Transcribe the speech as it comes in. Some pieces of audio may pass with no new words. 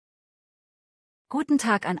Guten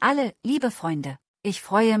Tag an alle, liebe Freunde. Ich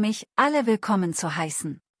freue mich, alle willkommen zu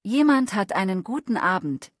heißen. Jemand hat einen guten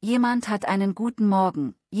Abend, jemand hat einen guten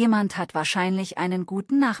Morgen, jemand hat wahrscheinlich einen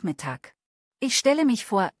guten Nachmittag. Ich stelle mich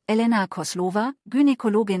vor, Elena Kozlowa,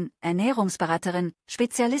 Gynäkologin, Ernährungsberaterin,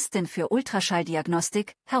 Spezialistin für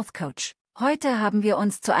Ultraschalldiagnostik, Health Coach. Heute haben wir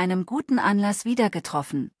uns zu einem guten Anlass wieder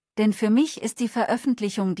getroffen, denn für mich ist die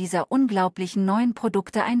Veröffentlichung dieser unglaublichen neuen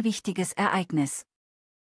Produkte ein wichtiges Ereignis.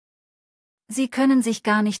 Sie können sich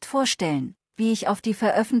gar nicht vorstellen, wie ich auf die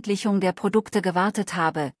Veröffentlichung der Produkte gewartet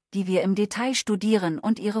habe, die wir im Detail studieren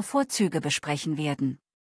und ihre Vorzüge besprechen werden.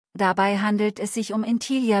 Dabei handelt es sich um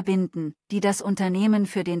Intilia Binden, die das Unternehmen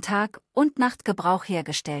für den Tag- und Nachtgebrauch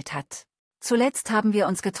hergestellt hat. Zuletzt haben wir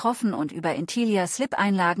uns getroffen und über Intilia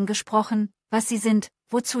Slip-Einlagen gesprochen, was sie sind,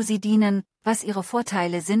 wozu sie dienen, was ihre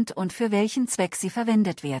Vorteile sind und für welchen Zweck sie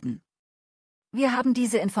verwendet werden. Wir haben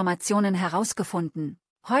diese Informationen herausgefunden.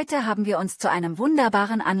 Heute haben wir uns zu einem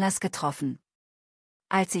wunderbaren Anlass getroffen.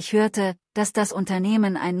 Als ich hörte, dass das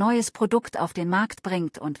Unternehmen ein neues Produkt auf den Markt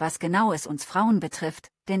bringt und was genau es uns Frauen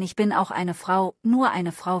betrifft, denn ich bin auch eine Frau, nur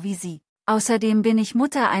eine Frau wie Sie. Außerdem bin ich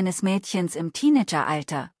Mutter eines Mädchens im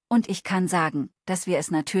Teenageralter, und ich kann sagen, dass wir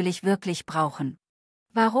es natürlich wirklich brauchen.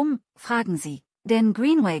 Warum, fragen Sie? Denn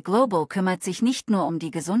Greenway Global kümmert sich nicht nur um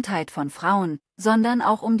die Gesundheit von Frauen, sondern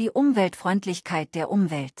auch um die Umweltfreundlichkeit der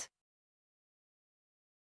Umwelt.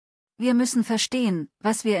 Wir müssen verstehen,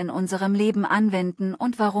 was wir in unserem Leben anwenden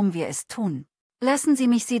und warum wir es tun. Lassen Sie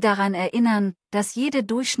mich Sie daran erinnern, dass jede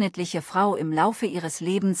durchschnittliche Frau im Laufe ihres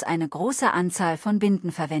Lebens eine große Anzahl von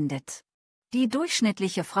Binden verwendet. Die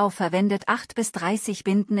durchschnittliche Frau verwendet 8 bis 30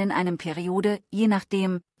 Binden in einer Periode, je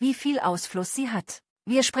nachdem, wie viel Ausfluss sie hat.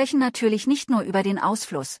 Wir sprechen natürlich nicht nur über den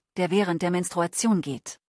Ausfluss, der während der Menstruation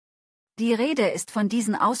geht. Die Rede ist von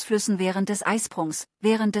diesen Ausflüssen während des Eisprungs,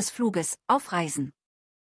 während des Fluges, auf Reisen.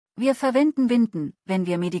 Wir verwenden Binden, wenn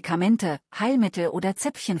wir Medikamente, Heilmittel oder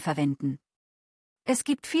Zäpfchen verwenden. Es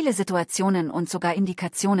gibt viele Situationen und sogar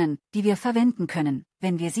Indikationen, die wir verwenden können,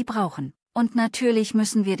 wenn wir sie brauchen. Und natürlich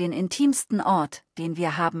müssen wir den intimsten Ort, den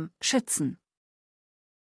wir haben, schützen.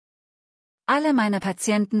 Alle meine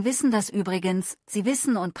Patienten wissen das übrigens, sie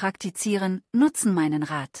wissen und praktizieren, nutzen meinen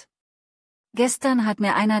Rat. Gestern hat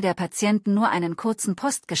mir einer der Patienten nur einen kurzen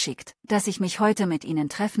Post geschickt, dass ich mich heute mit ihnen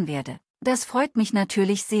treffen werde. Das freut mich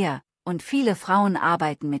natürlich sehr, und viele Frauen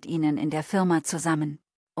arbeiten mit ihnen in der Firma zusammen.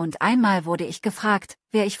 Und einmal wurde ich gefragt,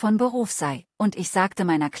 wer ich von Beruf sei, und ich sagte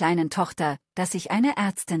meiner kleinen Tochter, dass ich eine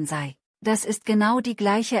Ärztin sei. Das ist genau die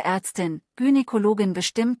gleiche Ärztin, Gynäkologin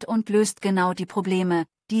bestimmt und löst genau die Probleme,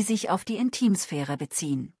 die sich auf die Intimsphäre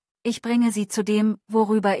beziehen. Ich bringe Sie zu dem,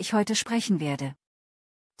 worüber ich heute sprechen werde.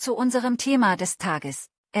 Zu unserem Thema des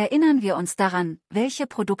Tages. Erinnern wir uns daran, welche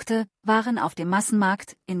Produkte, Waren auf dem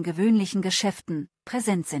Massenmarkt, in gewöhnlichen Geschäften,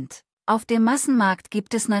 präsent sind. Auf dem Massenmarkt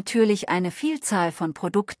gibt es natürlich eine Vielzahl von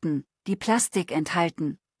Produkten, die Plastik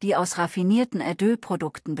enthalten, die aus raffinierten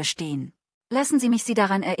Erdölprodukten bestehen. Lassen Sie mich Sie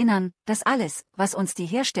daran erinnern, dass alles, was uns die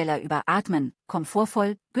Hersteller über Atmen,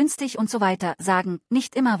 komfortvoll, günstig und so weiter sagen,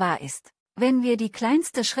 nicht immer wahr ist. Wenn wir die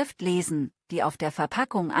kleinste Schrift lesen, die auf der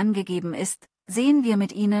Verpackung angegeben ist, sehen wir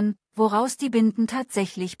mit ihnen, woraus die Binden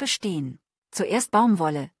tatsächlich bestehen. Zuerst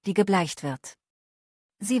Baumwolle, die gebleicht wird.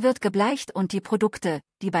 Sie wird gebleicht und die Produkte,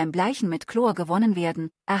 die beim Bleichen mit Chlor gewonnen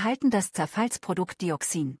werden, erhalten das Zerfallsprodukt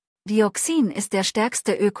Dioxin. Dioxin ist der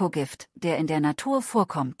stärkste Ökogift, der in der Natur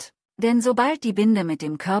vorkommt. Denn sobald die Binde mit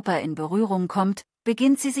dem Körper in Berührung kommt,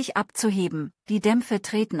 beginnt sie sich abzuheben, die Dämpfe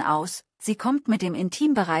treten aus, sie kommt mit dem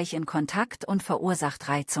Intimbereich in Kontakt und verursacht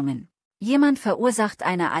Reizungen. Jemand verursacht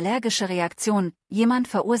eine allergische Reaktion, jemand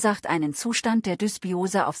verursacht einen Zustand der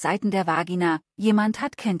Dysbiose auf Seiten der Vagina, jemand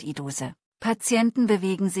hat Candidose. Patienten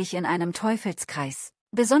bewegen sich in einem Teufelskreis.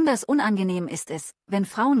 Besonders unangenehm ist es, wenn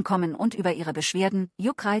Frauen kommen und über ihre Beschwerden,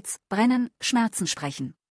 Juckreiz, Brennen, Schmerzen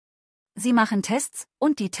sprechen. Sie machen Tests,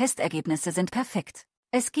 und die Testergebnisse sind perfekt.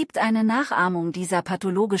 Es gibt eine Nachahmung dieser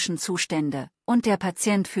pathologischen Zustände, und der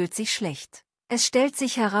Patient fühlt sich schlecht. Es stellt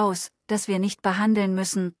sich heraus, dass wir nicht behandeln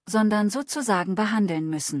müssen, sondern sozusagen behandeln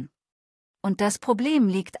müssen. Und das Problem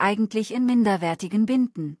liegt eigentlich in minderwertigen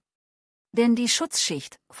Binden. Denn die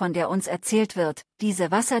Schutzschicht, von der uns erzählt wird,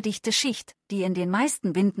 diese wasserdichte Schicht, die in den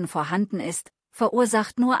meisten Binden vorhanden ist,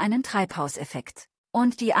 verursacht nur einen Treibhauseffekt.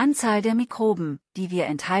 Und die Anzahl der Mikroben, die wir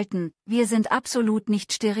enthalten, wir sind absolut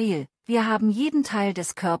nicht steril, wir haben jeden Teil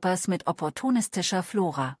des Körpers mit opportunistischer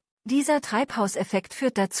Flora. Dieser Treibhauseffekt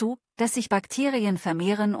führt dazu, dass sich Bakterien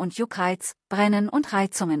vermehren und Juckreiz, Brennen und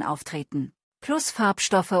Reizungen auftreten. Plus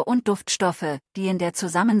Farbstoffe und Duftstoffe, die in der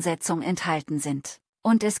Zusammensetzung enthalten sind.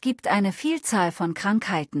 Und es gibt eine Vielzahl von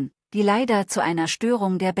Krankheiten, die leider zu einer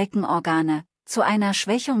Störung der Beckenorgane, zu einer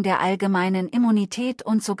Schwächung der allgemeinen Immunität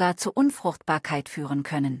und sogar zu Unfruchtbarkeit führen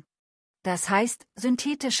können. Das heißt,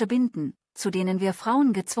 synthetische Binden, zu denen wir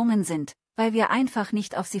Frauen gezwungen sind, weil wir einfach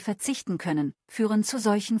nicht auf sie verzichten können, führen zu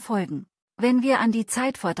solchen Folgen. Wenn wir an die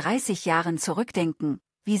Zeit vor 30 Jahren zurückdenken,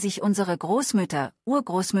 wie sich unsere Großmütter,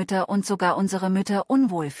 Urgroßmütter und sogar unsere Mütter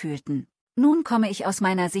unwohl fühlten. Nun komme ich aus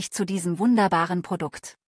meiner Sicht zu diesem wunderbaren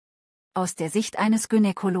Produkt. Aus der Sicht eines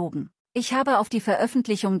Gynäkologen. Ich habe auf die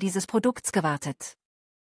Veröffentlichung dieses Produkts gewartet.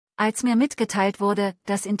 Als mir mitgeteilt wurde,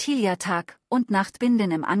 dass Intilia Tag- und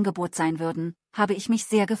Nachtbinden im Angebot sein würden, habe ich mich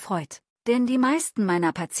sehr gefreut. Denn die meisten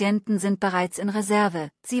meiner Patienten sind bereits in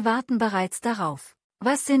Reserve, sie warten bereits darauf.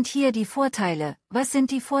 Was sind hier die Vorteile? Was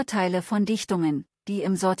sind die Vorteile von Dichtungen, die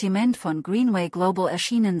im Sortiment von Greenway Global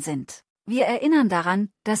erschienen sind? Wir erinnern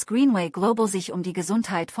daran, dass Greenway Global sich um die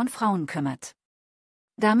Gesundheit von Frauen kümmert.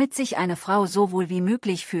 Damit sich eine Frau so wohl wie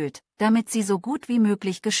möglich fühlt, damit sie so gut wie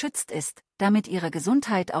möglich geschützt ist, damit ihre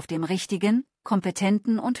Gesundheit auf dem richtigen,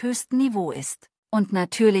 kompetenten und höchsten Niveau ist. Und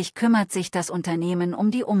natürlich kümmert sich das Unternehmen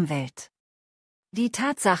um die Umwelt. Die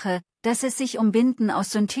Tatsache, dass es sich um Binden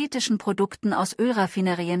aus synthetischen Produkten aus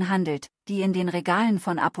Ölraffinerien handelt, die in den Regalen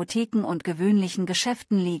von Apotheken und gewöhnlichen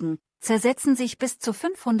Geschäften liegen, zersetzen sich bis zu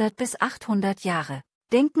 500 bis 800 Jahre.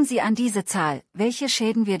 Denken Sie an diese Zahl, welche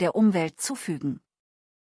Schäden wir der Umwelt zufügen.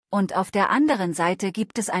 Und auf der anderen Seite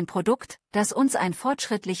gibt es ein Produkt, das uns ein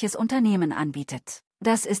fortschrittliches Unternehmen anbietet.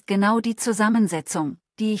 Das ist genau die Zusammensetzung,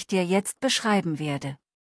 die ich dir jetzt beschreiben werde.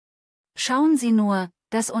 Schauen Sie nur,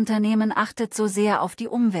 das Unternehmen achtet so sehr auf die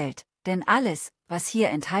Umwelt, denn alles, was hier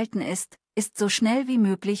enthalten ist so schnell wie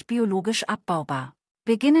möglich biologisch abbaubar.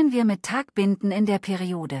 Beginnen wir mit Tagbinden in der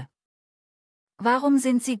Periode. Warum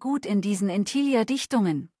sind sie gut in diesen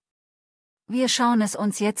Intilia-Dichtungen? Wir schauen es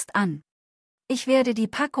uns jetzt an. Ich werde die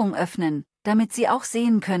Packung öffnen, damit Sie auch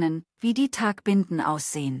sehen können, wie die Tagbinden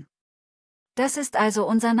aussehen. Das ist also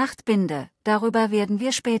unser Nachtbinde, darüber werden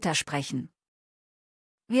wir später sprechen.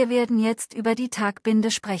 Wir werden jetzt über die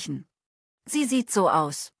Tagbinde sprechen. Sie sieht so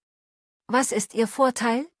aus. Was ist ihr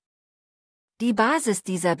Vorteil? Die Basis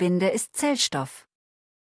dieser Binde ist Zellstoff.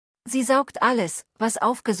 Sie saugt alles, was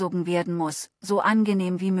aufgesogen werden muss, so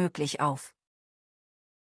angenehm wie möglich auf.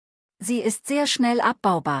 Sie ist sehr schnell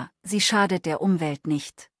abbaubar, sie schadet der Umwelt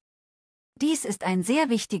nicht. Dies ist ein sehr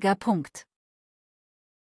wichtiger Punkt.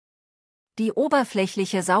 Die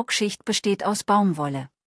oberflächliche Saugschicht besteht aus Baumwolle.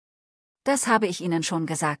 Das habe ich Ihnen schon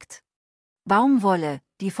gesagt. Baumwolle,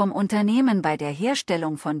 die vom Unternehmen bei der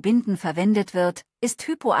Herstellung von Binden verwendet wird, ist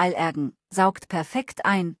hypoallergen, saugt perfekt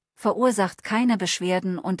ein, verursacht keine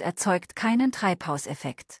Beschwerden und erzeugt keinen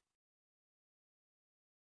Treibhauseffekt.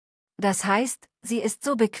 Das heißt, sie ist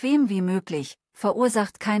so bequem wie möglich,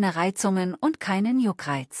 verursacht keine Reizungen und keinen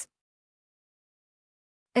Juckreiz.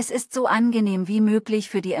 Es ist so angenehm wie möglich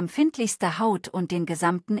für die empfindlichste Haut und den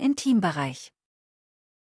gesamten Intimbereich.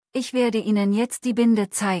 Ich werde Ihnen jetzt die Binde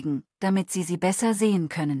zeigen, damit Sie sie besser sehen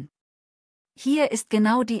können. Hier ist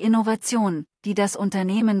genau die Innovation, die das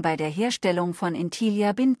Unternehmen bei der Herstellung von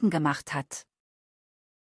Intilia Binden gemacht hat.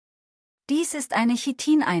 Dies ist eine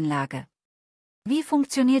Chitineinlage. Wie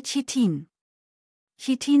funktioniert Chitin?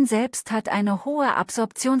 Chitin selbst hat eine hohe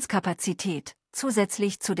Absorptionskapazität,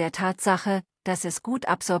 zusätzlich zu der Tatsache, dass es gut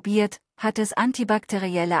absorbiert, hat es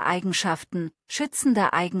antibakterielle Eigenschaften,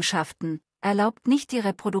 schützende Eigenschaften, erlaubt nicht die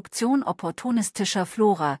Reproduktion opportunistischer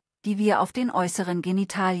Flora, die wir auf den äußeren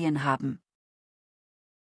Genitalien haben.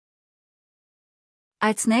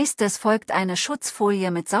 Als nächstes folgt eine Schutzfolie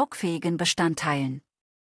mit saugfähigen Bestandteilen.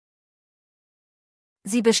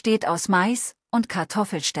 Sie besteht aus Mais und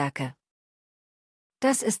Kartoffelstärke.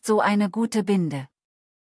 Das ist so eine gute Binde.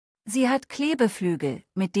 Sie hat Klebeflügel,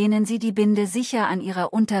 mit denen Sie die Binde sicher an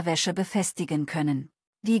Ihrer Unterwäsche befestigen können.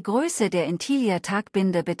 Die Größe der Intilia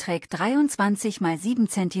Tagbinde beträgt 23 x 7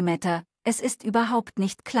 cm, es ist überhaupt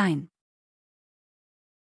nicht klein.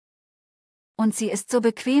 Und sie ist so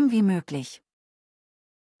bequem wie möglich.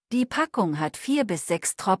 Die Packung hat 4 bis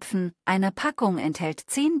 6 Tropfen, eine Packung enthält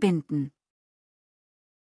 10 Binden.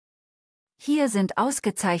 Hier sind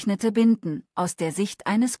ausgezeichnete Binden, aus der Sicht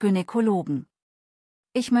eines Gynäkologen.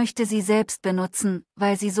 Ich möchte sie selbst benutzen,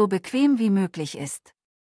 weil sie so bequem wie möglich ist.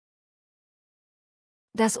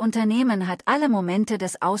 Das Unternehmen hat alle Momente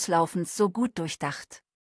des Auslaufens so gut durchdacht.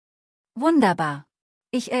 Wunderbar!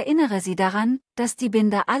 Ich erinnere Sie daran, dass die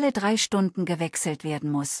Binde alle 3 Stunden gewechselt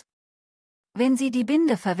werden muss. Wenn Sie die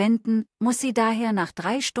Binde verwenden, muss sie daher nach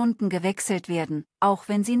 3 Stunden gewechselt werden, auch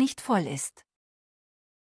wenn sie nicht voll ist.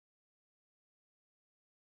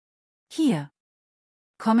 Hier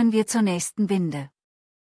kommen wir zur nächsten Binde.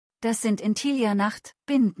 Das sind Intilia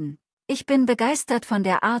Nachtbinden. Ich bin begeistert von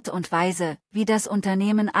der Art und Weise, wie das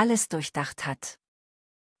Unternehmen alles durchdacht hat.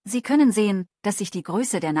 Sie können sehen, dass sich die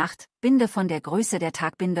Größe der Nachtbinde von der Größe der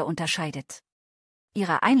Tagbinde unterscheidet.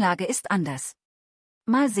 Ihre Einlage ist anders.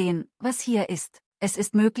 Mal sehen, was hier ist. Es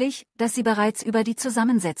ist möglich, dass Sie bereits über die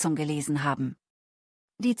Zusammensetzung gelesen haben.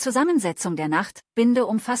 Die Zusammensetzung der Nachtbinde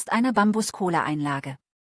umfasst eine Bambuskohleeinlage.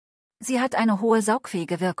 Sie hat eine hohe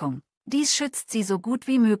saugfähige Wirkung. Dies schützt Sie so gut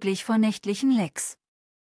wie möglich vor nächtlichen Lecks.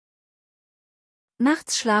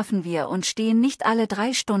 Nachts schlafen wir und stehen nicht alle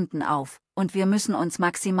 3 Stunden auf, und wir müssen uns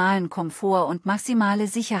maximalen Komfort und maximale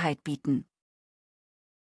Sicherheit bieten.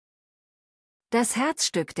 Das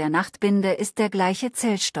Herzstück der Nachtbinde ist der gleiche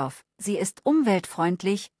Zellstoff, sie ist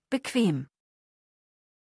umweltfreundlich, bequem.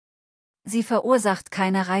 Sie verursacht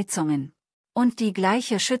keine Reizungen. Und die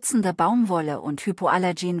gleiche schützende Baumwolle und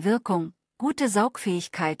Hypoallergen-Wirkung, gute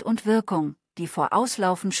Saugfähigkeit und Wirkung, die vor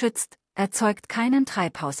Auslaufen schützt, erzeugt keinen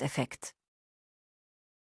Treibhauseffekt.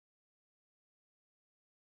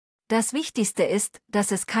 Das Wichtigste ist,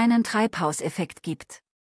 dass es keinen Treibhauseffekt gibt.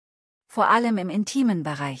 Vor allem im intimen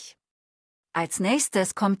Bereich. Als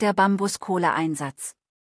nächstes kommt der Bambuskohleeinsatz.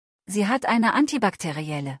 Sie hat eine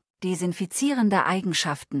antibakterielle, desinfizierende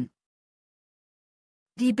Eigenschaften.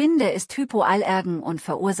 Die Binde ist hypoallergen und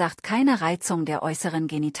verursacht keine Reizung der äußeren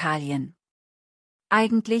Genitalien.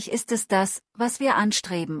 Eigentlich ist es das, was wir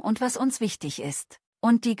anstreben und was uns wichtig ist.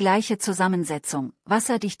 Und die gleiche Zusammensetzung,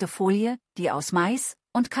 wasserdichte Folie, die aus Mais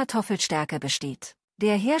und Kartoffelstärke besteht.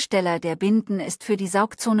 Der Hersteller der Binden ist für die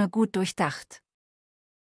Saugzone gut durchdacht.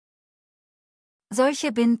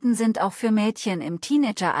 Solche Binden sind auch für Mädchen im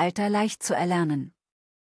Teenageralter leicht zu erlernen.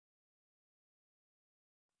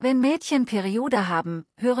 Wenn Mädchen Periode haben,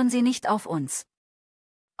 hören sie nicht auf uns.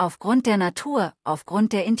 Aufgrund der Natur,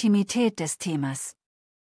 aufgrund der Intimität des Themas.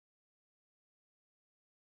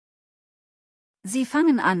 Sie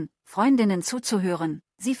fangen an, Freundinnen zuzuhören,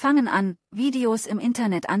 sie fangen an, Videos im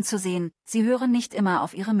Internet anzusehen, sie hören nicht immer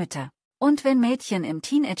auf ihre Mütter. Und wenn Mädchen im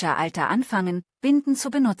Teenageralter anfangen, Binden zu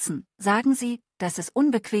benutzen, sagen sie, dass es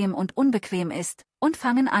unbequem ist, und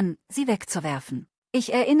fangen an, sie wegzuwerfen.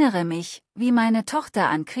 Ich erinnere mich, wie meine Tochter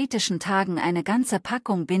an kritischen Tagen eine ganze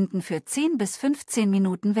Packung Binden für 10 bis 15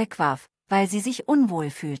 Minuten wegwarf, weil sie sich unwohl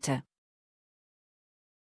fühlte.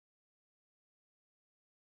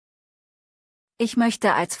 Ich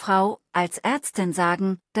möchte als Frau, als Ärztin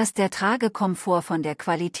sagen, dass der Tragekomfort von der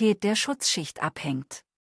Qualität der Schutzschicht abhängt.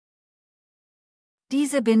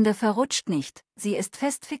 Diese Binde verrutscht nicht, sie ist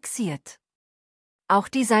fest fixiert. Auch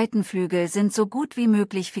die Seitenflügel sind so gut wie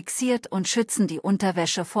möglich fixiert und schützen die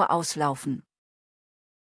Unterwäsche vor Auslaufen.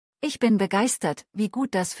 Ich bin begeistert, wie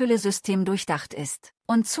gut das Füllesystem durchdacht ist,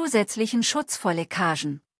 und zusätzlichen Schutz vor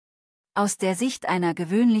Leckagen. Aus der Sicht einer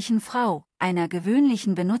gewöhnlichen Frau, einer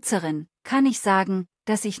gewöhnlichen Benutzerin, kann ich sagen,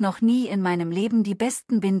 dass ich noch nie in meinem Leben die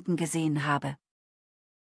besten Binden gesehen habe.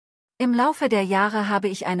 Im Laufe der Jahre habe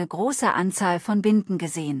ich eine große Anzahl von Binden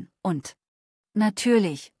gesehen, und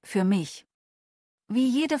natürlich, für mich. Wie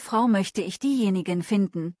jede Frau möchte ich diejenigen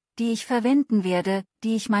finden, die ich verwenden werde,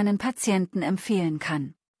 die ich meinen Patienten empfehlen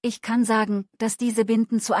kann. Ich kann sagen, dass diese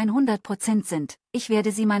Binden zu 100% sind, ich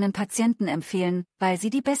werde sie meinen Patienten empfehlen, weil sie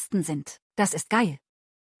die besten sind. Das ist geil.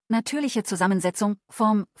 Natürliche Zusammensetzung,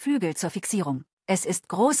 Form, Flügel zur Fixierung. Es ist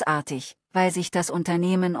großartig, weil sich das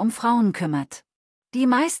Unternehmen um Frauen kümmert. Die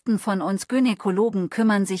meisten von uns Gynäkologen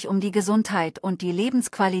kümmern sich um die Gesundheit und die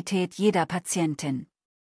Lebensqualität jeder Patientin.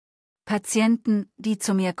 Patienten, die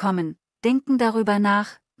zu mir kommen, denken darüber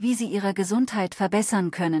nach, wie sie ihre Gesundheit verbessern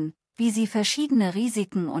können, wie sie verschiedene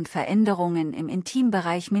Risiken und Veränderungen im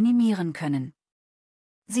Intimbereich minimieren können.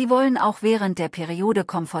 Sie wollen auch während der Periode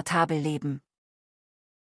komfortabel leben.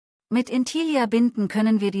 Mit Intilia-Binden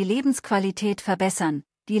können wir die Lebensqualität verbessern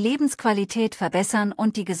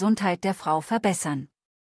und die Gesundheit der Frau verbessern.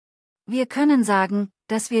 Wir können sagen,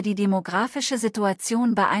 dass wir die demografische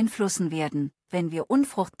Situation beeinflussen werden, wenn wir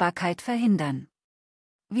Unfruchtbarkeit verhindern.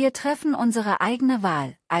 Wir treffen unsere eigene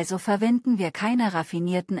Wahl, also verwenden wir keine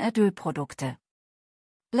raffinierten Erdölprodukte.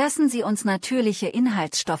 Lassen Sie uns natürliche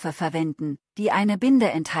Inhaltsstoffe verwenden, die eine Binde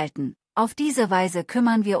enthalten. Auf diese Weise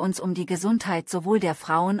kümmern wir uns um die Gesundheit sowohl der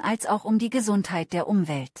Frauen als auch um die Gesundheit der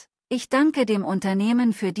Umwelt. Ich danke dem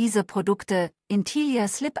Unternehmen für diese Produkte, Intilia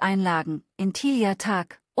Slip-Einlagen, Intilia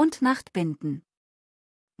Tag- und Nachtbinden.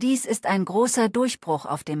 Dies ist ein großer Durchbruch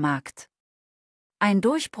auf dem Markt. Ein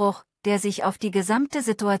Durchbruch, der sich auf die gesamte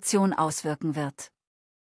Situation auswirken wird.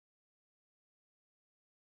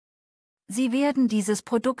 Sie werden dieses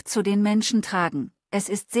Produkt zu den Menschen tragen. Es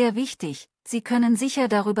ist sehr wichtig, Sie können sicher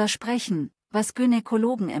darüber sprechen, was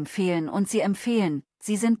Gynäkologen empfehlen und Sie empfehlen,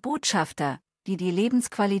 Sie sind Botschafter, die die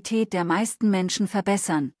Lebensqualität der meisten Menschen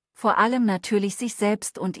verbessern, vor allem natürlich sich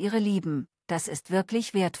selbst und ihre Lieben, das ist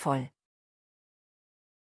wirklich wertvoll.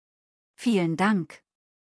 Vielen Dank.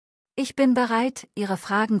 Ich bin bereit, Ihre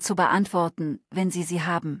Fragen zu beantworten, wenn Sie sie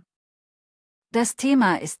haben. Das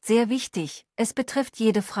Thema ist sehr wichtig, es betrifft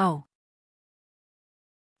jede Frau.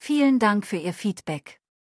 Vielen Dank für Ihr Feedback.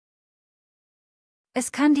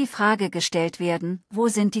 Es kann die Frage gestellt werden, wo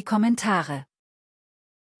sind die Kommentare?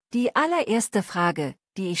 Die allererste Frage,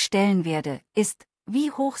 die ich stellen werde, ist, wie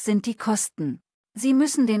hoch sind die Kosten? Sie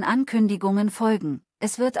müssen den Ankündigungen folgen,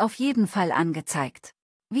 es wird auf jeden Fall angezeigt.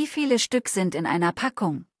 Wie viele Stück sind in einer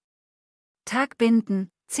Packung? Tagbinden,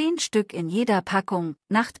 10 Stück in jeder Packung,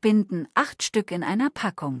 Nachtbinden, 8 Stück in einer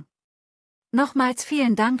Packung. Nochmals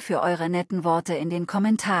vielen Dank für eure netten Worte in den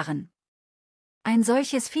Kommentaren. Ein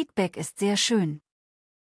solches Feedback ist sehr schön.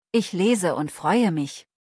 Ich lese und freue mich.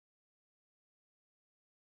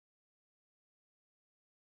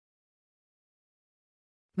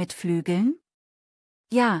 Mit Flügeln?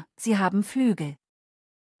 Ja, sie haben Flügel.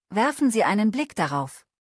 Werfen Sie einen Blick darauf.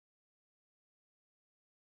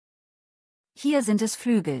 Hier sind es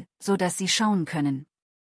Flügel, so dass Sie schauen können.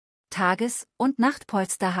 Tages- und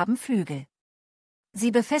Nachtpolster haben Flügel.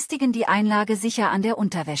 Sie befestigen die Einlage sicher an der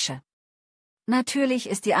Unterwäsche. Natürlich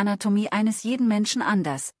ist die Anatomie eines jeden Menschen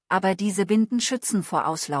anders, aber diese Binden schützen vor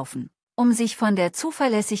Auslaufen. Um sich von der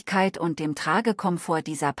Zuverlässigkeit und dem Tragekomfort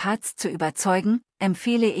dieser Pads zu überzeugen,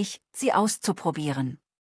 empfehle ich, sie auszuprobieren.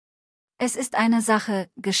 Es ist eine Sache,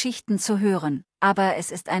 Geschichten zu hören, aber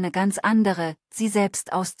es ist eine ganz andere, sie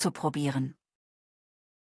selbst auszuprobieren.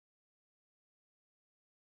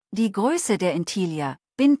 Die Größe der Intilia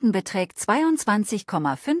Binden beträgt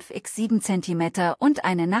 22,5 x 7 cm und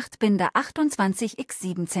eine Nachtbinde 28 x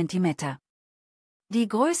 7 cm. Die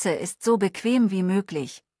Größe ist so bequem wie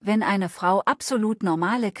möglich, wenn eine Frau absolut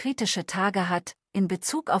normale kritische Tage hat, in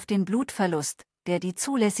Bezug auf den Blutverlust, der die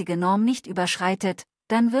zulässige Norm nicht überschreitet,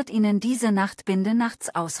 dann wird Ihnen diese Nachtbinde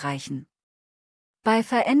nachts ausreichen. Bei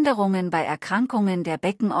Veränderungen bei Erkrankungen der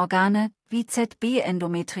Beckenorgane, wie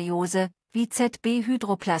ZB-Endometriose, wie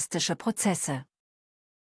ZB-hydroplastische Prozesse.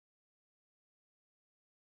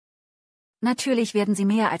 Natürlich werden Sie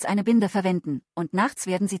mehr als eine Binde verwenden, und nachts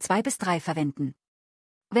werden Sie 2 bis 3 verwenden.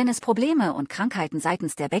 Wenn es Probleme und Krankheiten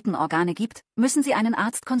seitens der Beckenorgane gibt, müssen Sie einen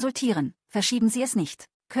Arzt konsultieren, verschieben Sie es nicht.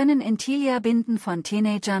 Können Intilia-Binden von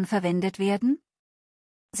Teenagern verwendet werden?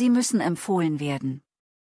 Sie müssen empfohlen werden.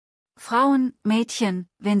 Frauen, Mädchen,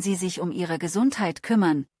 wenn Sie sich um ihre Gesundheit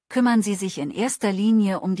kümmern, kümmern Sie sich in erster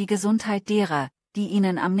Linie um die Gesundheit derer, die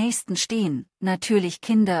Ihnen am nächsten stehen, natürlich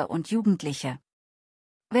Kinder und Jugendliche.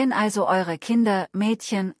 Wenn also eure Kinder,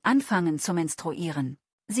 Mädchen, anfangen zu menstruieren,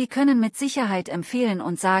 Sie können mit Sicherheit empfehlen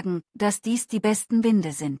und sagen, dass dies die besten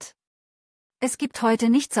Binde sind. Es gibt heute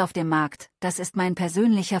nichts auf dem Markt, das ist mein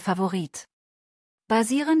persönlicher Favorit.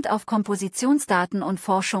 Basierend auf Kompositionsdaten und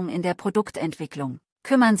Forschung in der Produktentwicklung,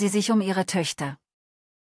 kümmern Sie sich um Ihre Töchter.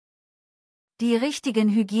 Die richtigen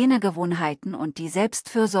Hygienegewohnheiten und die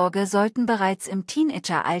Selbstfürsorge sollten bereits im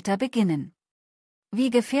Teenageralter beginnen.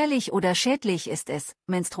 Wie gefährlich oder schädlich ist es,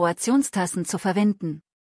 Menstruationstassen zu verwenden?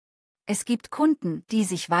 Es gibt Kunden, die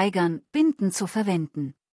sich weigern, Binden zu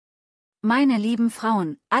verwenden. Meine lieben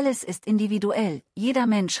Frauen, alles ist individuell, jeder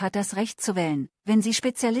Mensch hat das Recht zu wählen. Wenn Sie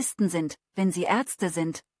Spezialisten sind, wenn Sie Ärzte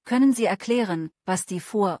sind, können Sie erklären, was die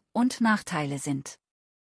Vor- und Nachteile sind.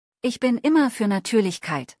 Ich bin immer für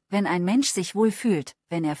Natürlichkeit, wenn ein Mensch sich wohlfühlt,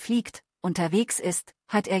 wenn er fliegt, unterwegs ist,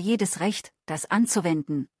 hat er jedes Recht, das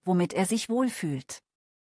anzuwenden, womit er sich wohlfühlt.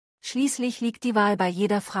 Schließlich liegt die Wahl bei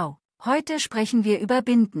jeder Frau. Heute sprechen wir über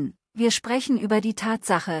Binden, wir sprechen über die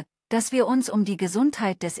Tatsache, dass wir uns um die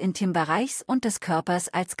Gesundheit des Intimbereichs und des Körpers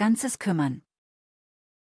als Ganzes kümmern.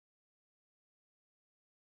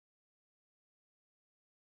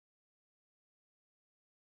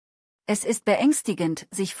 Es ist beängstigend,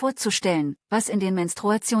 sich vorzustellen, was in den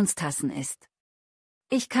Menstruationstassen ist.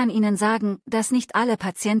 Ich kann Ihnen sagen, dass nicht alle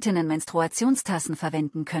Patientinnen Menstruationstassen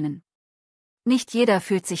verwenden können. Nicht jeder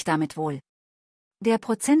fühlt sich damit wohl. Der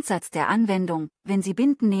Prozentsatz der Anwendung, wenn Sie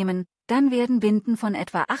Binden nehmen, dann werden Binden von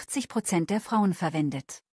etwa 80% der Frauen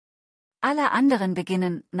verwendet. Alle anderen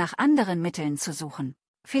beginnen, nach anderen Mitteln zu suchen.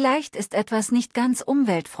 Vielleicht ist etwas nicht ganz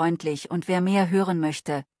umweltfreundlich und wer mehr hören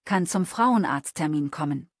möchte, kann zum Frauenarzttermin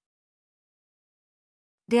kommen.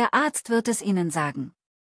 Der Arzt wird es Ihnen sagen.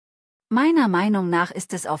 Meiner Meinung nach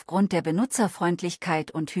ist es aufgrund der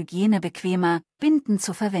Benutzerfreundlichkeit und Hygiene bequemer, Binden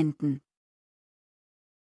zu verwenden.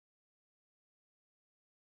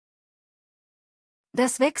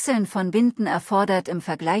 Das Wechseln von Binden erfordert im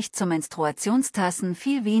Vergleich zu Menstruationstassen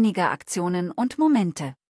viel weniger Aktionen und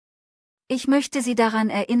Momente. Ich möchte Sie daran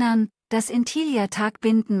erinnern, dass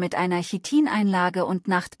Intilia-Tagbinden mit einer Chitineinlage und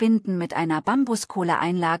Nachtbinden mit einer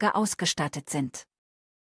Bambuskohleeinlage ausgestattet sind.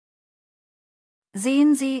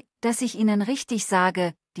 Sehen Sie, dass ich Ihnen richtig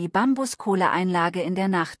sage, die Bambuskohleeinlage in der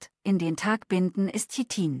Nacht, in den Tagbinden ist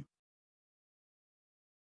Chitin.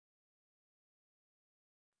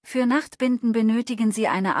 Für Nachtbinden benötigen Sie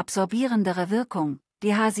eine absorbierendere Wirkung,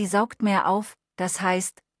 sie saugt mehr auf, das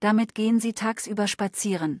heißt, damit gehen Sie tagsüber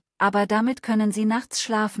spazieren, aber damit können Sie nachts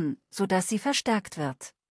schlafen, sodass sie verstärkt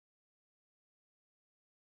wird.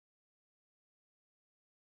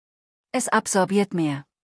 Es absorbiert mehr.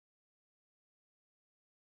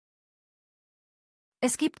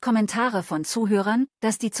 Es gibt Kommentare von Zuhörern,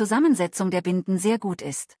 dass die Zusammensetzung der Binden sehr gut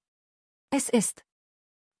ist. Es ist.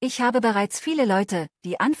 Ich habe bereits viele Leute,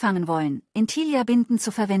 die anfangen wollen, Intilia-Binden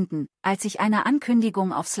zu verwenden, als ich eine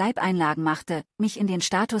Ankündigung auf Slip-Einlagen machte, mich in den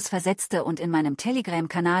Status versetzte und in meinem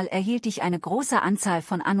Telegram-Kanal erhielt ich eine große Anzahl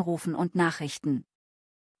von Anrufen und Nachrichten.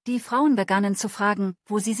 Die Frauen begannen zu fragen,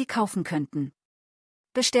 wo sie kaufen könnten.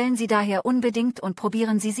 Bestellen Sie daher unbedingt und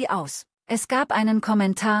probieren Sie sie aus. Es gab einen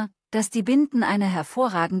Kommentar, dass die Binden eine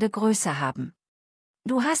hervorragende Größe haben.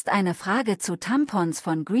 Du hast eine Frage zu Tampons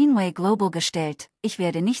von Greenway Global gestellt, ich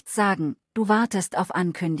werde nichts sagen, du wartest auf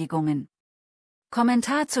Ankündigungen.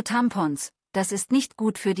 Kommentar zu Tampons, das ist nicht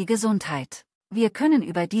gut für die Gesundheit. Wir können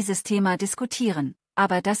über dieses Thema diskutieren,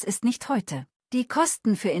 aber das ist nicht heute. Die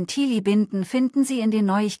Kosten für Intili-Binden finden Sie in den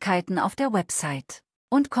Neuigkeiten auf der Website.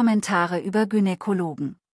 Und Kommentare über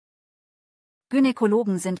Gynäkologen.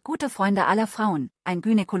 Gynäkologen sind gute Freunde aller Frauen, ein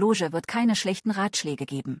Gynäkologe wird keine schlechten Ratschläge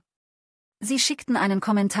geben. Sie schickten einen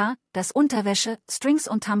Kommentar, dass Unterwäsche, Strings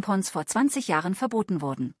und Tampons vor 20 Jahren verboten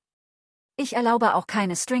wurden. Ich erlaube auch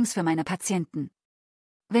keine Strings für meine Patienten.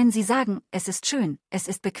 Wenn Sie sagen, es ist schön, es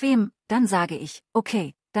ist bequem, dann sage ich,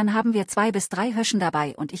 okay, dann haben wir 2 bis 3 Höschen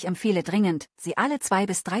dabei und ich empfehle dringend, sie alle 2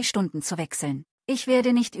 bis 3 Stunden zu wechseln. Ich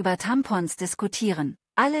werde nicht über Tampons diskutieren,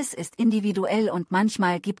 alles ist individuell und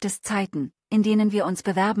manchmal gibt es Zeiten, in denen wir uns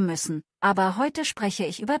bewerben müssen, aber heute spreche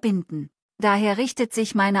ich über Binden. Daher richtet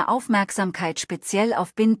sich meine Aufmerksamkeit speziell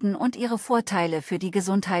auf Binden und ihre Vorteile für die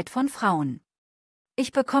Gesundheit von Frauen.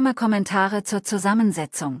 Ich bekomme Kommentare zur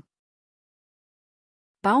Zusammensetzung.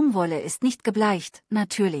 Baumwolle ist nicht gebleicht,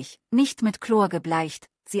 natürlich, nicht mit Chlor gebleicht,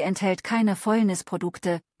 sie enthält keine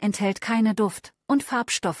Fäulnisprodukte, enthält keine Duft- und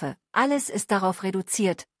Farbstoffe, alles ist darauf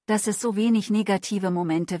reduziert, dass es so wenig negative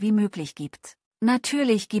Momente wie möglich gibt.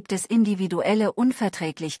 Natürlich gibt es individuelle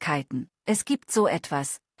Unverträglichkeiten, es gibt so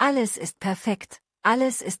etwas. Alles ist perfekt,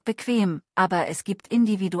 alles ist bequem, aber es gibt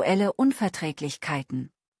individuelle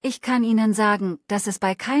Unverträglichkeiten. Ich kann Ihnen sagen, dass es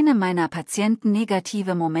bei keinem meiner Patienten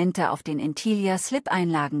negative Momente auf den Intilia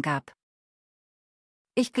Slip-Einlagen gab.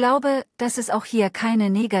 Ich glaube, dass es auch hier keine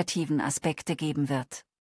negativen Aspekte geben wird.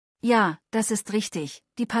 Ja, das ist richtig,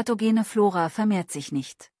 die pathogene Flora vermehrt sich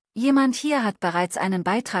nicht. Jemand hier hat bereits einen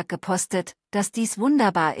Beitrag gepostet, dass dies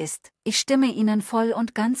wunderbar ist, ich stimme Ihnen voll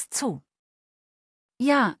und ganz zu.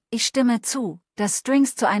 Ja, ich stimme zu, dass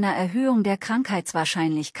Strings zu einer Erhöhung der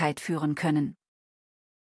Krankheitswahrscheinlichkeit führen können.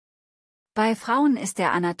 Bei Frauen ist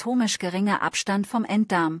der anatomisch geringe Abstand vom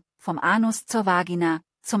Enddarm, vom Anus zur Vagina,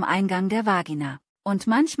 zum Eingang der Vagina. Und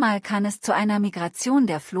manchmal kann es zu einer Migration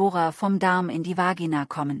der Flora vom Darm in die Vagina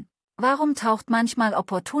kommen. Warum taucht manchmal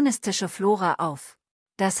opportunistische Flora auf?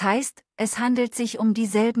 Das heißt, es handelt sich um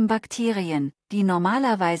dieselben Bakterien, die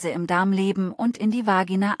normalerweise im Darm leben und in die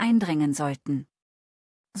Vagina eindringen sollten.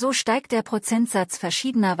 So steigt der Prozentsatz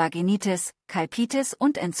verschiedener Vaginitis, Kalpitis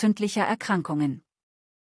und entzündlicher Erkrankungen.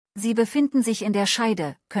 Sie befinden sich in der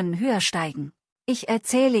Scheide, können höher steigen. Ich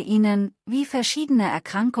erzähle Ihnen, wie verschiedene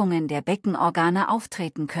Erkrankungen der Beckenorgane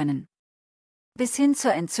auftreten können. Bis hin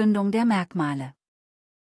zur Entzündung der Merkmale.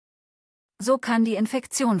 So kann die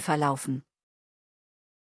Infektion verlaufen.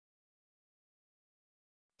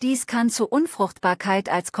 Dies kann zu Unfruchtbarkeit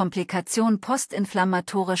als Komplikation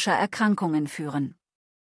postinflammatorischer Erkrankungen führen.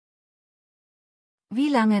 Wie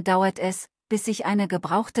lange dauert es, bis sich eine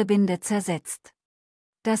gebrauchte Binde zersetzt?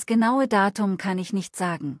 Das genaue Datum kann ich nicht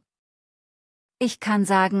sagen. Ich kann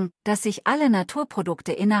sagen, dass sich alle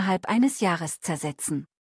Naturprodukte innerhalb eines Jahres zersetzen.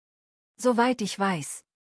 Soweit ich weiß.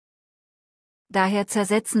 Daher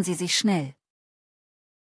zersetzen sie sich schnell.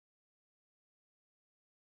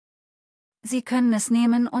 Sie können es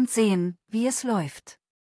nehmen und sehen, wie es läuft.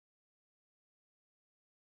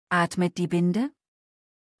 Atmet die Binde?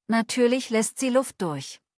 Natürlich lässt sie Luft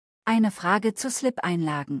durch. Eine Frage zu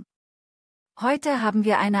Slip-Einlagen. Heute haben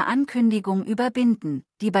wir eine Ankündigung über Binden,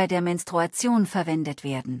 die bei der Menstruation verwendet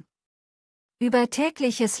werden. Über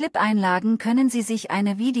tägliche Slip-Einlagen können Sie sich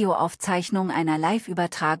eine Videoaufzeichnung einer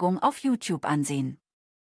Live-Übertragung auf YouTube ansehen.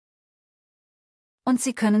 Und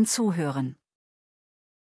Sie können zuhören.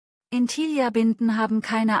 Intilia-Binden haben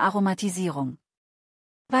keine Aromatisierung.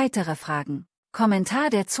 Weitere Fragen. Kommentar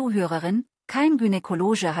der Zuhörerin: Kein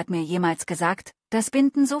Gynäkologe hat mir jemals gesagt, dass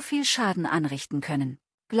Binden so viel Schaden anrichten können.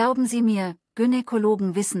 Glauben Sie mir,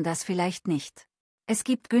 Gynäkologen wissen das vielleicht nicht. Es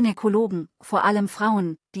gibt Gynäkologen, vor allem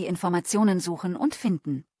Frauen, die Informationen suchen und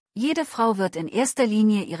finden. Jede Frau wird in erster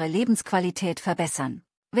Linie ihre Lebensqualität verbessern.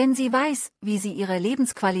 Wenn sie weiß, wie sie ihre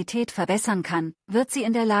Lebensqualität verbessern kann, wird sie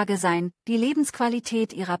in der Lage sein, die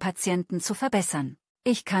Lebensqualität ihrer Patienten zu verbessern.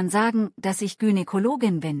 Ich kann sagen, dass ich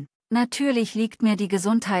Gynäkologin bin. Natürlich liegt mir die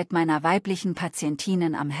Gesundheit meiner weiblichen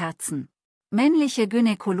Patientinnen am Herzen. Männliche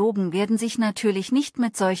Gynäkologen werden sich natürlich nicht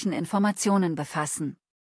mit solchen Informationen befassen.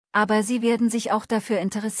 Aber sie werden sich auch dafür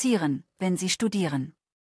interessieren, wenn sie studieren.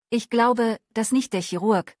 Ich glaube, dass nicht der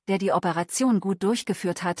Chirurg, der die Operation gut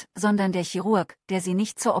durchgeführt hat, sondern der Chirurg, der sie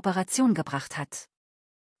nicht zur Operation gebracht hat.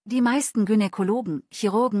 Die meisten Gynäkologen,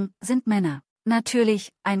 Chirurgen, sind Männer.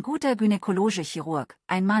 Natürlich, ein guter Gynäkologe-Chirurg,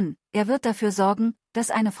 ein Mann, er wird dafür sorgen,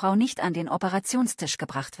 dass eine Frau nicht an den Operationstisch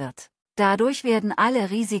gebracht wird. Dadurch werden alle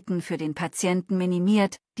Risiken für den Patienten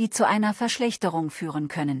minimiert, die zu einer Verschlechterung führen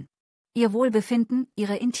können. Ihr Wohlbefinden,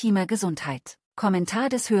 Ihre intime Gesundheit. Kommentar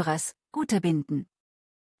des Hörers: Gute Binden.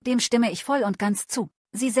 Dem stimme ich voll und ganz zu.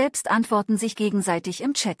 Sie selbst antworten sich gegenseitig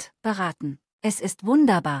im Chat, beraten. Es ist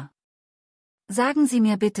wunderbar. Sagen Sie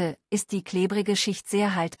mir bitte, ist die klebrige Schicht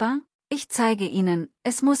sehr haltbar? Ich zeige Ihnen,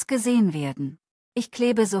 es muss gesehen werden. Ich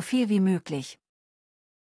klebe so viel wie möglich.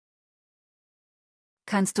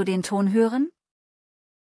 Kannst du den Ton hören?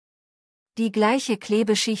 Die gleiche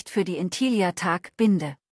Klebeschicht für die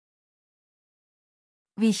Intilia-Binde.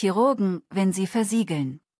 Wie Chirurgen, wenn sie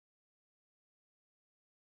versiegeln.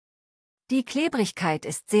 Die Klebrigkeit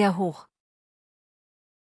ist sehr hoch.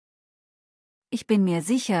 Ich bin mir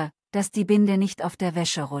sicher, dass die Binde nicht auf der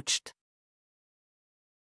Wäsche rutscht.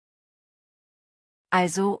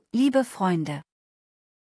 Also, liebe Freunde.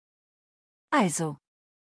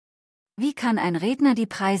 Wie kann ein Redner die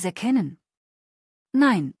Preise kennen?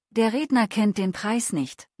 Nein, der Redner kennt den Preis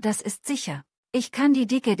nicht, das ist sicher. Ich kann die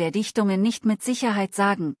Dicke der Dichtungen nicht mit Sicherheit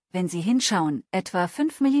sagen, wenn Sie hinschauen, etwa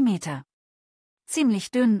 5 mm.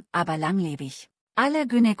 Ziemlich dünn, aber langlebig. Alle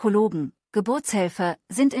Gynäkologen, Geburtshelfer,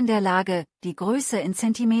 sind in der Lage, die Größe in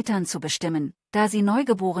Zentimetern zu bestimmen, da sie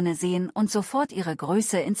Neugeborene sehen und sofort ihre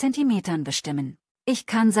Größe in Zentimetern bestimmen. Ich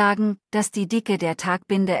kann sagen, dass die Dicke der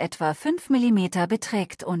Tagbinde etwa 5 mm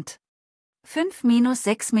beträgt und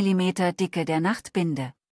 5-6 mm Dicke der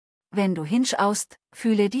Nachtbinde. Wenn du hinschaust,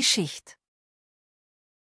 fühle die Schicht.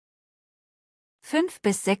 5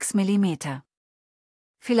 bis 6 mm.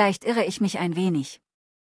 Vielleicht irre ich mich ein wenig.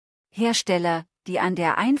 Hersteller, die an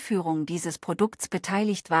der Einführung dieses Produkts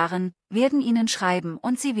beteiligt waren, werden Ihnen schreiben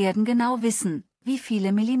und Sie werden genau wissen, wie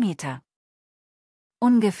viele Millimeter.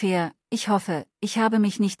 Ungefähr, ich hoffe, ich habe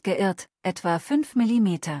mich nicht geirrt, etwa 5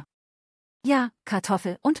 mm. Ja,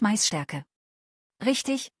 Kartoffel- und Maisstärke.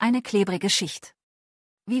 Richtig, eine klebrige Schicht.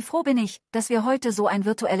 Wie froh bin ich, dass wir heute so ein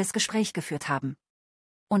virtuelles Gespräch geführt haben.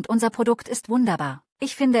 Und unser Produkt ist wunderbar.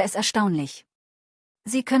 Ich finde es erstaunlich.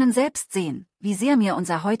 Sie können selbst sehen, wie sehr mir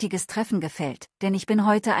unser heutiges Treffen gefällt, denn ich bin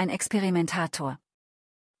heute ein Experimentator.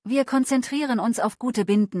 Wir konzentrieren uns auf gute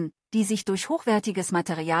Binden, die sich durch hochwertiges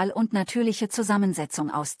Material und natürliche Zusammensetzung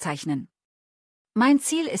auszeichnen. Mein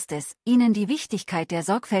Ziel ist es, Ihnen die Wichtigkeit der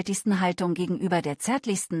sorgfältigsten Haltung gegenüber der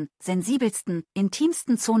zärtlichsten, sensibelsten,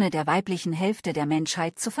 intimsten Zone der weiblichen Hälfte der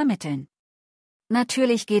Menschheit zu vermitteln.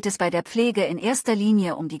 Natürlich geht es bei der Pflege in erster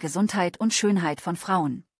Linie um die Gesundheit und Schönheit von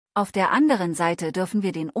Frauen. Auf der anderen Seite dürfen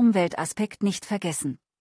wir den Umweltaspekt nicht vergessen.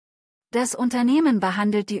 Das Unternehmen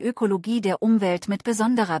behandelt die Ökologie der Umwelt mit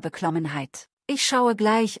besonderer Beklommenheit. Ich schaue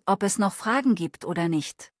gleich, ob es noch Fragen gibt oder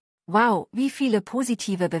nicht. Wow, wie viele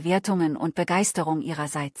positive Bewertungen und Begeisterung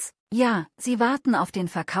Ihrerseits. Ja, Sie warten auf den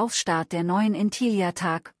Verkaufsstart der neuen Intilia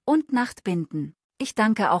Tag- und Nachtbinden. Ich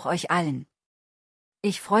danke auch euch allen.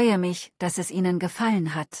 Ich freue mich, dass es Ihnen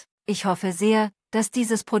gefallen hat. Ich hoffe sehr, dass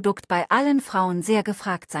dieses Produkt bei allen Frauen sehr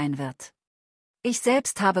gefragt sein wird. Ich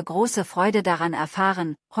selbst habe große Freude daran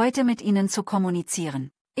erfahren, heute mit Ihnen zu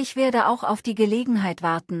kommunizieren. Ich werde auch auf die Gelegenheit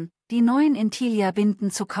warten, die neuen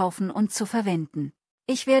Intilia-Binden zu kaufen und zu verwenden.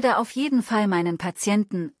 Ich werde auf jeden Fall meinen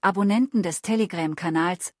Patienten, Abonnenten des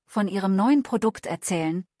Telegram-Kanals, von ihrem neuen Produkt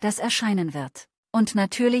erzählen, das erscheinen wird. Und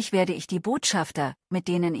natürlich werde ich die Botschafter, mit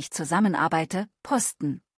denen ich zusammenarbeite,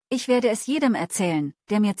 posten. Ich werde es jedem erzählen,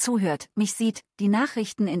 der mir zuhört, mich sieht, die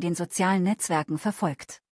Nachrichten in den sozialen Netzwerken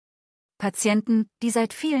verfolgt. Patienten, die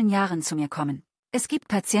seit vielen Jahren zu mir kommen. Es gibt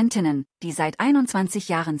Patientinnen, die seit 21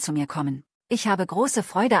 Jahren zu mir kommen. Ich habe große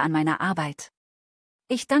Freude an meiner Arbeit.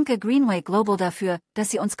 Ich danke Greenway Global dafür,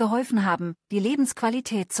 dass Sie uns geholfen haben, die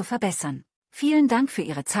Lebensqualität zu verbessern. Vielen Dank für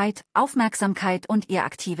Ihre Zeit, Aufmerksamkeit und Ihr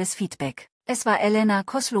aktives Feedback. Es war Elena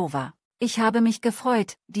Kozlowa. Ich habe mich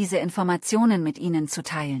gefreut, diese Informationen mit Ihnen zu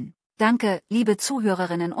teilen. Danke, liebe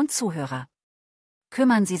Zuhörerinnen und Zuhörer.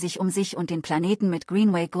 Kümmern Sie sich um sich und den Planeten mit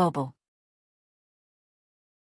Greenway Global.